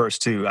in that verse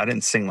 2. I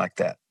didn't sing like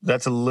that.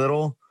 That's a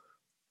little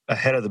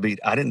ahead of the beat.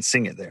 I didn't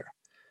sing it there."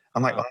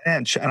 I'm like, "Oh,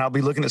 man," and I'll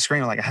be looking at the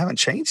screen. I'm like, "I haven't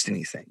changed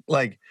anything."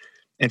 Like,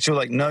 and she'll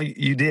like, "No,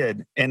 you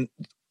did." And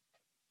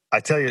I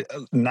tell you,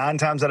 9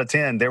 times out of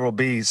 10, there will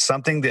be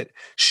something that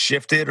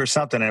shifted or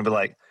something, and I'll be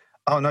like,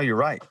 "Oh no, you're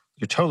right.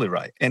 You're totally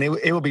right." And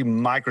it will be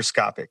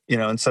microscopic,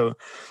 And so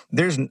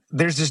there's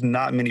just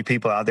not many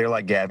people out there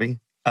like Gabby,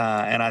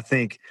 and I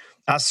think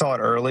I saw it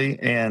early,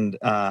 and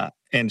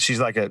she's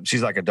like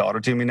a daughter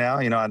to me now.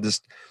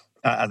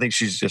 I think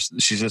she's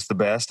just the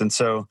best, and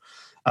so.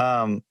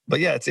 But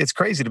yeah, it's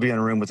crazy to be in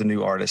a room with a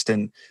new artist,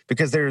 and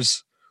because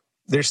there's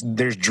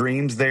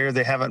dreams there.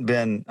 They haven't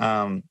been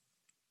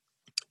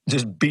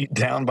just beat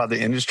down by the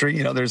industry.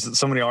 There's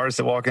so many artists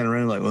that walk in the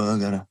room like, "Well, I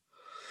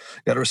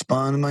gotta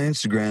respond to my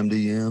Instagram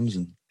DMs,"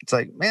 and it's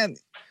like, man,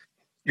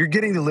 you're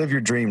getting to live your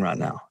dream right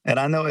now. And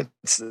I know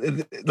it's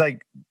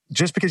like,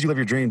 just because you live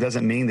your dream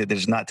doesn't mean that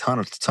there's not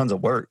tons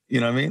of work. You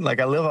know what I mean? Like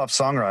I live off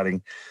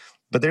songwriting,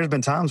 but there's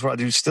been times where I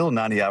do still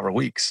 90-hour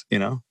weeks.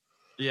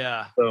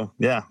 Yeah. So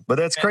yeah, but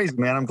that's crazy,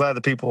 man. I'm glad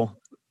that people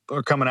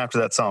are coming after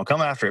that song.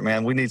 Come after it,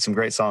 man. We need some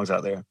great songs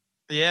out there.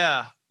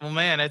 Yeah. Well,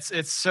 man,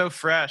 it's so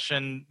fresh,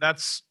 and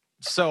that's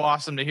so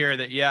awesome to hear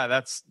that. Yeah,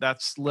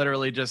 that's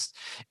literally just.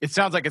 It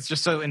sounds like it's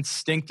just so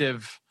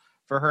instinctive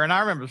for her. And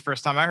I remember the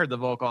first time I heard the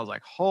vocal, I was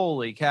like,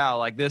 "Holy cow!"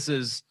 Like this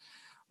is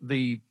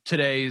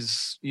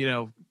today's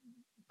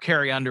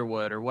Carrie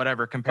Underwood or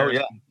whatever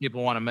comparison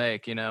people want to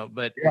make.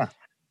 But yeah.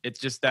 It's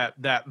just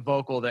that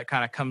vocal that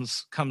kind of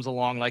comes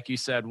along, like you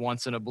said,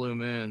 once in a blue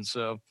moon.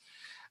 So,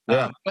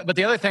 yeah. But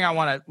the other thing I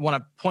want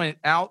to point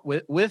out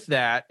with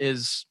that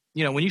is,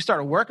 when you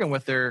started working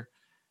with her,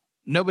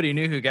 nobody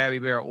knew who Gabby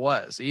Barrett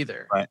was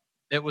either. Right.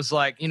 It was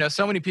like,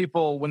 so many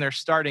people when they're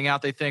starting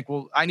out, they think,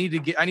 well, I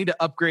need to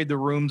upgrade the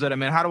rooms that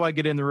I'm in. How do I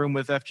get in the room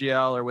with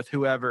FGL or with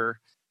whoever,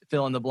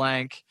 fill in the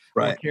blank,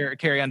 right? Or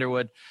Carrie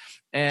Underwood.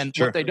 And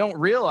Sure. What they don't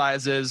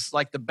realize is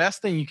like the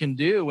best thing you can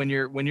do when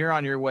you're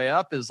on your way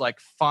up is like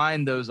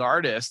find those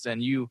artists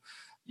and you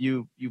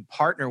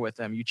partner with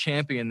them, you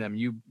champion them,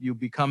 you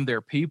become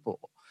their people.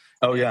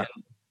 Oh yeah.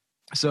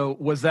 So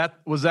was that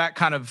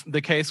kind of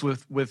the case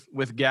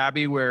with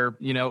Gabby, where,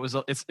 you know,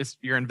 it's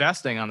you're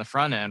investing on the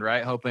front end,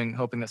 right? Hoping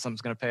that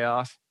something's going to pay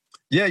off.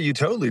 Yeah, you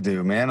totally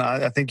do, man.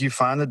 I think you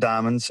find the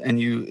diamonds and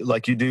you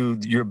do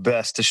your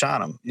best to shine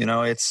them. You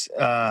know, it's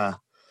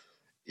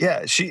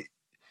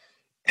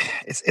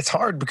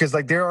hard because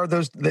like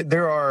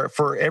there are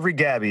for every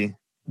Gabby,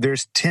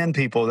 there's 10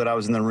 people that I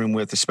was in the room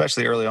with,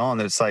 especially early on,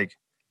 that it's like,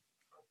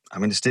 I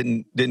mean, just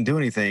didn't do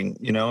anything,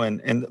 you know,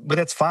 but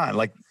that's fine.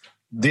 Like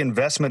the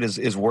investment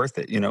is worth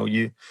it. You know,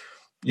 you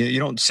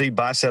don't see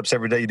biceps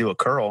every day. You do a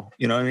curl,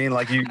 you know what I mean?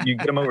 Like you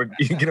get them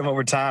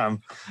over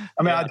time.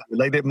 I mean,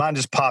 like mine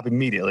just pop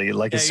immediately.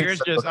 Like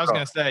yours just, I was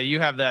going to say, you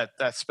have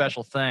that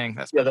special thing,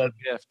 that special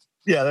gift.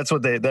 Yeah, that's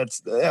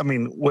I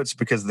mean, what's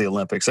because of the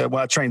Olympics.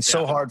 I trained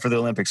so hard for the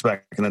Olympics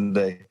back in the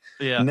day.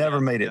 Yeah. Never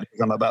made it because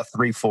I'm about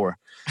 3'4".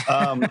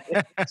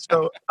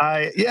 So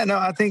I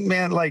think,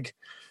 man, like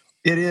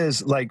it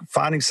is like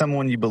finding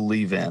someone you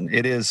believe in.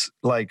 It is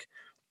like,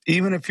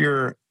 even if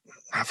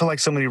I feel like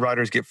so many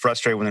writers get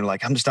frustrated when they're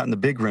like, I'm just not in the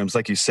big rooms.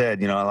 Like you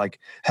said, you know, like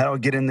how do I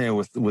get in there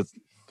with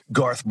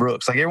Garth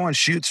Brooks? Like everyone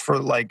shoots for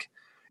like,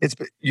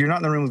 you're not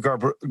in the room with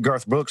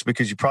Garth Brooks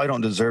because you probably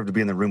don't deserve to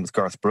be in the room with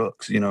Garth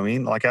Brooks. You know what I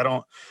mean? Like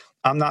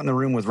I'm not in the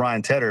room with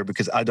Ryan Tedder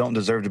because I don't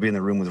deserve to be in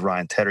the room with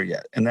Ryan Tedder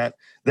yet. And that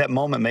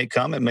moment may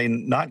come, it may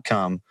not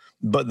come,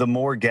 but the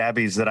more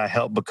Gabbies that I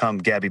help become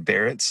Gabby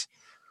Barretts,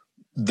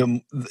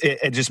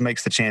 it just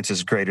makes the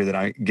chances greater that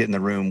I get in the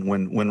room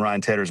when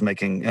Ryan Tedder's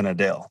making an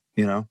Adele,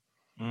 you know?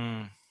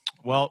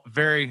 Well,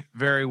 very,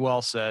 very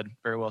well said.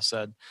 Very well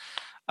said.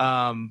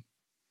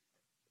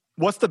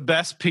 What's the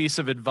best piece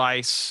of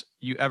advice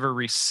you ever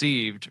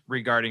received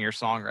regarding your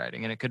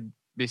songwriting? And it could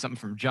be something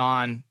from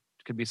John.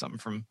 It could be something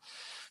from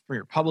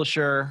your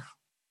publisher.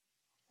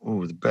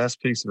 Oh, the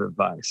best piece of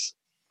advice.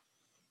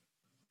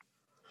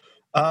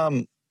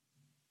 I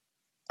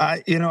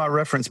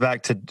reference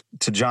back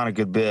to John a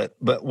good bit,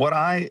 but what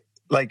I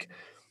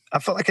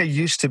felt like I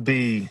used to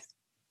be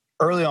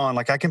early on,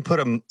 like I can put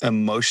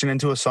emotion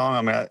into a song.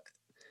 I mean,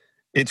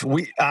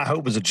 I hope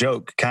it was a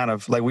joke, kind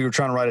of like we were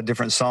trying to write a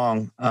different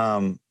song.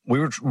 We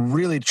were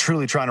really,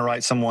 truly trying to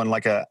write someone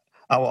like I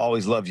will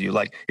always love you.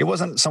 Like it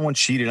wasn't someone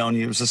cheated on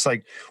you. It was just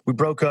like, we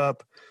broke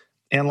up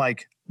and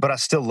like, but I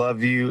still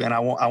love you and I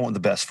want the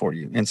best for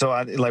you. And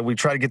so we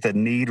try to get that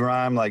need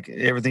rhyme, like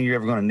everything you're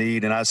ever going to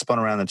need. And I spun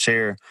around the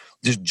chair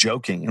just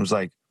joking. It was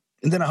like,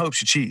 and then I hope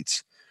she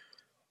cheats,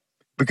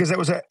 because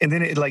and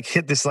then it like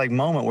hit this like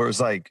moment where it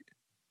was like,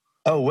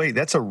 oh wait,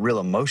 that's a real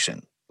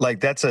emotion.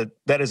 Like that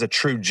is a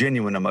true,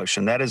 genuine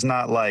emotion. That is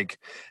not like,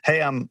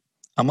 hey, I'm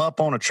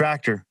up on a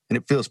tractor and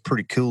it feels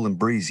pretty cool and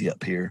breezy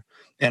up here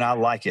and I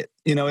like it.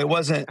 You know, it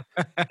wasn't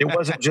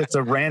just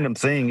a random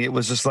thing. It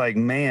was just like,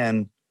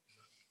 man,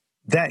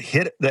 that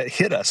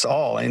hit us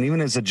all. And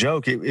even as a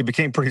joke, it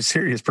became pretty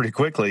serious pretty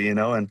quickly, you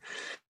know?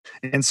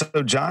 And so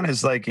John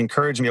has like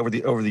encouraged me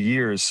over the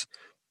years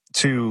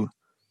to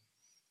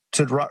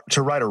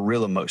write a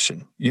real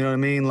emotion. You know what I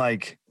mean?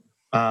 Like,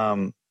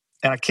 and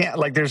I can't,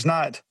 like, there's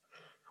not,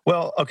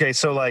 well, okay.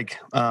 So like,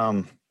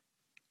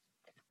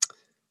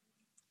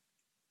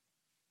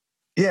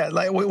 yeah,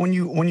 like when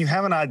you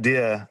have an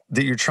idea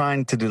that you're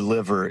trying to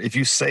deliver, if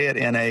you say it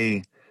in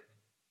a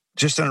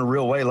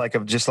real way, like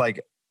of just like,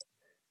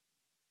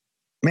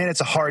 man,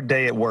 it's a hard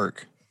day at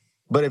work.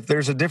 But if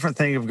there's a different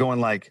thing of going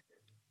like,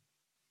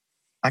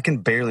 I can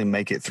barely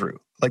make it through.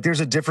 Like there's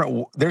a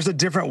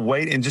different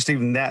weight, and just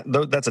even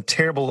that's a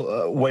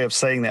terrible way of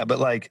saying that. But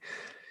like,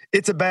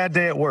 it's a bad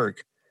day at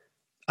work.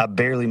 I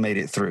barely made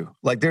it through.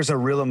 Like there's a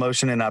real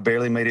emotion and I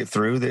barely made it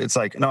through. That it's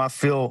like, no, I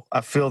feel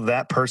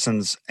that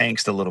person's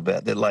angst a little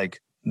bit, that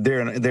like they're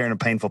in a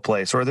painful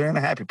place or they're in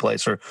a happy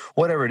place or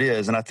whatever it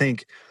is. And I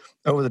think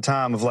over the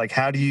time of like,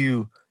 how do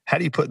you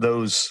put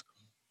those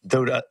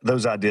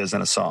ideas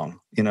in a song,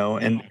 you know,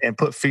 and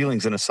put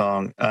feelings in a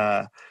song.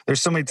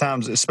 There's so many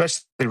times,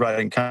 especially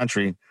writing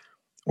country,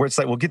 where it's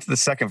like, we'll get to the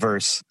second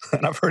verse.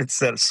 And I've heard it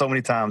said so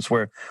many times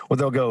where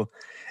they'll go,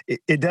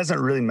 it doesn't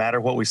really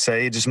matter what we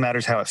say. It just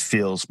matters how it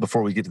feels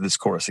before we get to this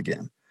chorus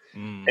again.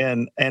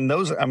 And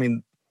those, I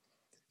mean,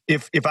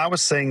 if I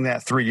was saying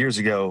that 3 years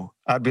ago,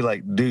 I'd be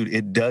like, dude,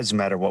 it does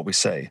matter what we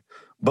say.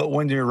 But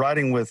when you're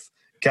writing with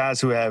guys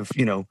who have,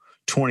 you know,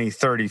 20,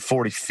 30,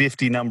 40,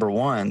 50 number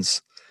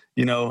ones,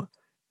 you know,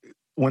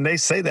 when they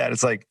say that,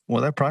 it's like,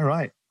 well, they're probably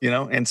right, you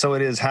know? And so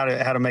it is how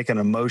to make an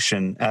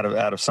emotion out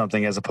of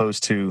something, as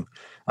opposed to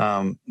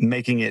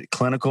making it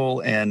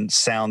clinical and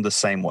sound the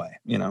same way,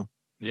 you know?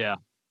 Yeah.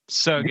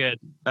 So good.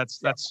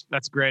 That's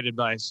great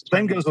advice.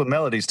 Same goes with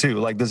melodies too.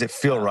 Like, does it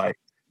feel right?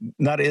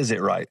 Not, is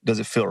it right? Does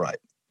it feel right?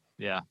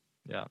 Yeah.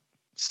 Yeah.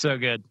 So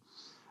good.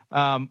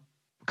 A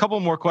couple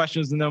more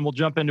questions and then we'll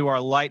jump into our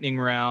lightning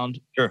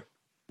round. Sure.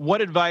 What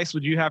advice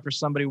would you have for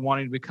somebody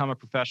wanting to become a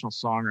professional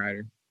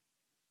songwriter?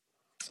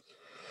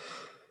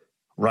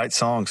 Write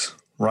songs.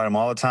 Write them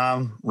all the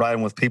time. Write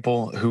them with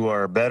people who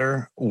are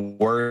better,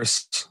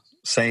 worse,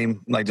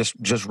 same. Like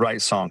just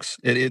write songs.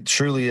 It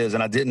truly is.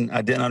 And I didn't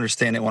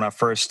understand it when I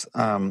first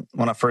got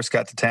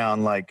to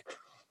town. Like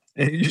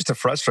it used to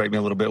frustrate me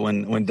a little bit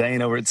when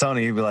Dane over at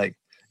Sony, he'd be like,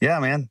 yeah,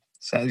 man,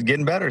 it's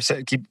getting better.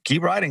 So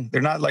keep writing.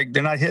 They're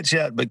not hits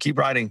yet, but keep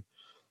writing.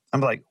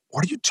 I'm like,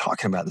 what are you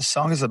talking about? This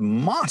song is a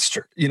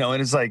monster,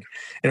 and it's like,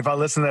 and if I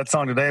listen to that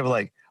song today, I'm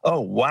like,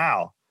 oh,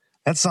 wow,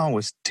 that song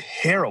was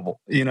terrible.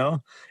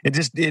 It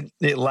just,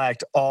 it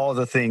lacked all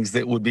the things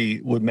that would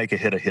make a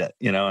hit,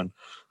 and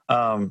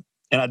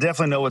I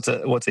definitely know what's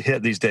a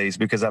hit these days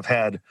because I've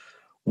had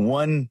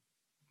one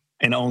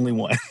and only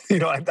one.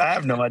 I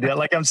have no idea.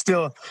 Like I'm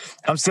still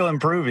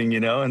improving,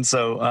 and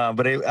so,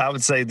 but I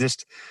would say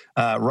just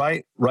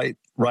right.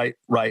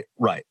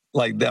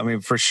 Like, I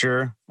mean, for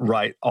sure,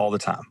 right all the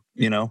time,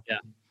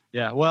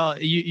 Yeah. Well,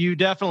 you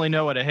definitely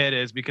know what a hit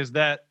is because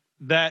that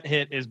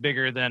hit is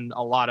bigger than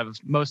a lot of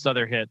most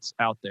other hits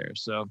out there.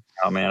 So,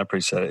 oh man, I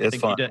appreciate it. It's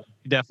fun. You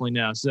definitely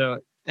know. So,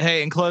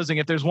 hey, in closing,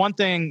 if there's one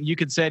thing you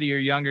could say to your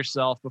younger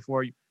self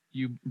before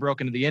you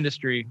broke into the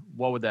industry,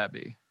 what would that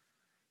be?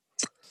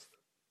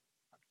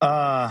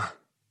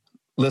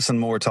 Listen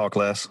more, talk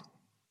less.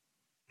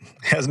 It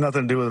has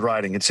nothing to do with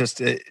writing. It's just,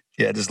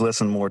 just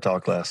listen more,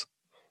 talk less.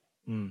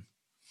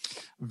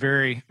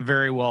 Very,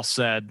 very well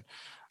said.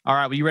 All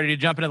right. Well, you ready to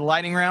jump into the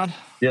lightning round?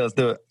 Yeah, let's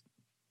do it.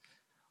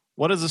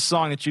 What is a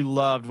song that you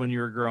loved when you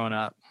were growing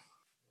up?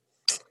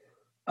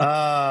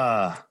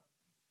 God,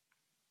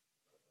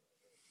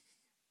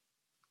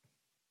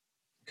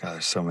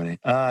 there's so many.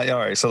 All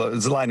right. So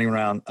it's a lightning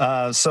round.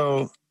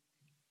 So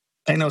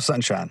Ain't No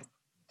Sunshine.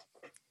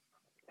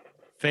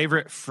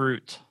 Favorite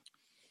fruit?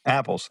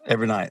 Apples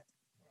every night.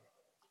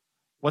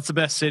 What's the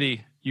best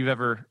city you've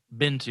ever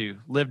been to,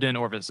 lived in,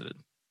 or visited?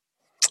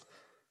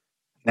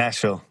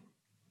 Nashville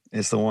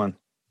is the one.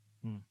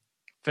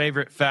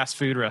 Favorite fast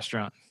food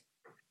restaurant?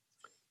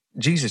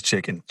 Jesus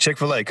Chicken.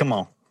 Chick-fil-A. Come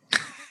on.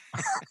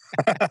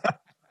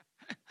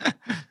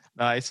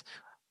 Nice.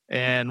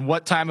 And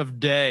what time of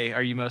day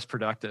are you most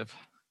productive?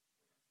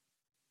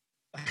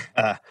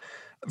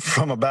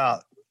 From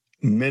about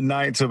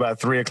midnight to about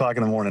 3:00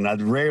 in the morning. I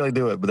rarely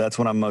do it, but that's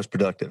when I'm most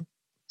productive.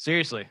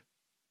 Seriously?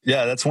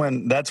 Yeah, that's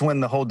when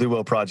the whole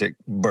Duo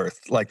project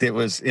birthed. Like it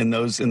was in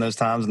those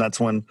times, and that's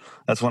when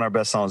our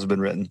best songs have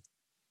been written.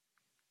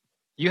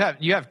 You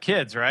have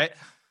kids, right?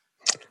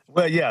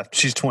 Well, yeah,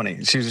 she's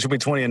 20. She'll be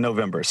 20 in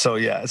November. So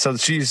yeah, so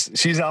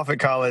she's off at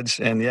college,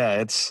 and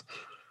it's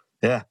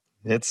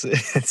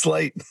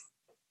late.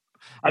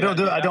 I don't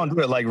do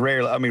it like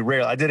rarely. I mean,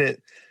 rarely. I think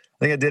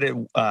I did it.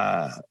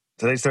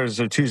 Today's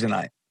Thursday, so Tuesday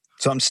night.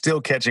 So I'm still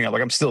catching up.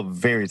 Like I'm still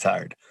very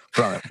tired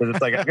from it. But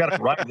it's like I've got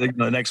to write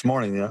the next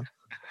morning.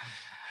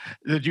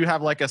 Did you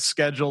have like a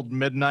scheduled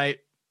midnight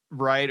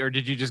write, or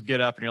did you just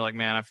get up and you're like,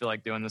 man, I feel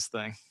like doing this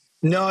thing?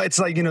 No, it's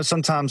like,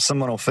 sometimes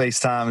someone will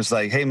FaceTime. It's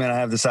like, hey man, I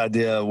have this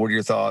idea. What are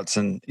your thoughts?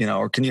 And,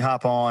 or can you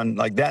hop on?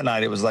 Like that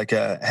night, it was like,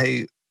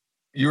 hey,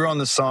 you were on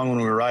this song when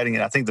we were writing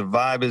it. I think the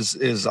vibe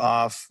is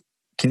off.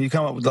 Can you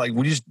come up with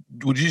would you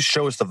just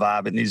show us the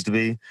vibe it needs to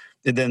be?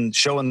 And then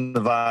showing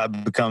the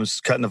vibe becomes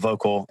cutting the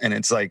vocal. And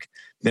it's like,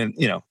 then,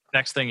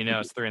 next thing you know,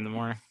 it's 3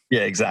 a.m.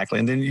 Yeah, exactly.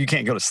 And then you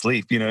can't go to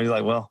sleep. You're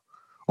like, well,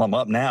 I'm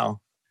up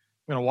now.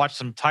 I'm going to watch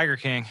some Tiger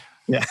King.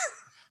 Yeah.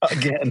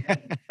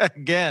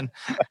 Again.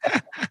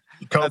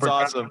 That's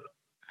awesome.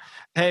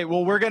 Hey,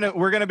 well, we're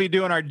gonna be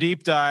doing our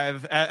deep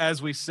dive.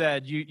 As we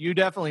said, you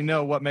definitely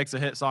know what makes a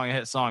hit song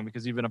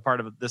because you've been a part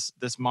of this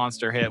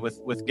monster hit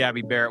with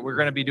Gabby Barrett. We're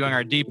gonna be doing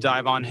our deep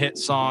dive on hit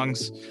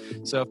songs.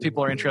 So if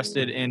people are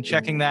interested in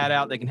checking that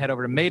out, they can head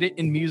over to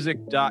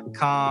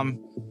madeitinmusic.com,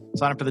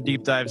 sign up for the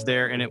deep dives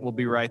there, and it will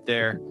be right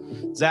there.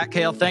 Zach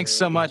Kale, thanks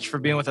so much for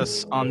being with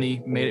us on the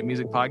Made It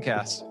Music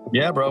podcast.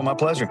 Yeah, bro, my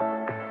pleasure.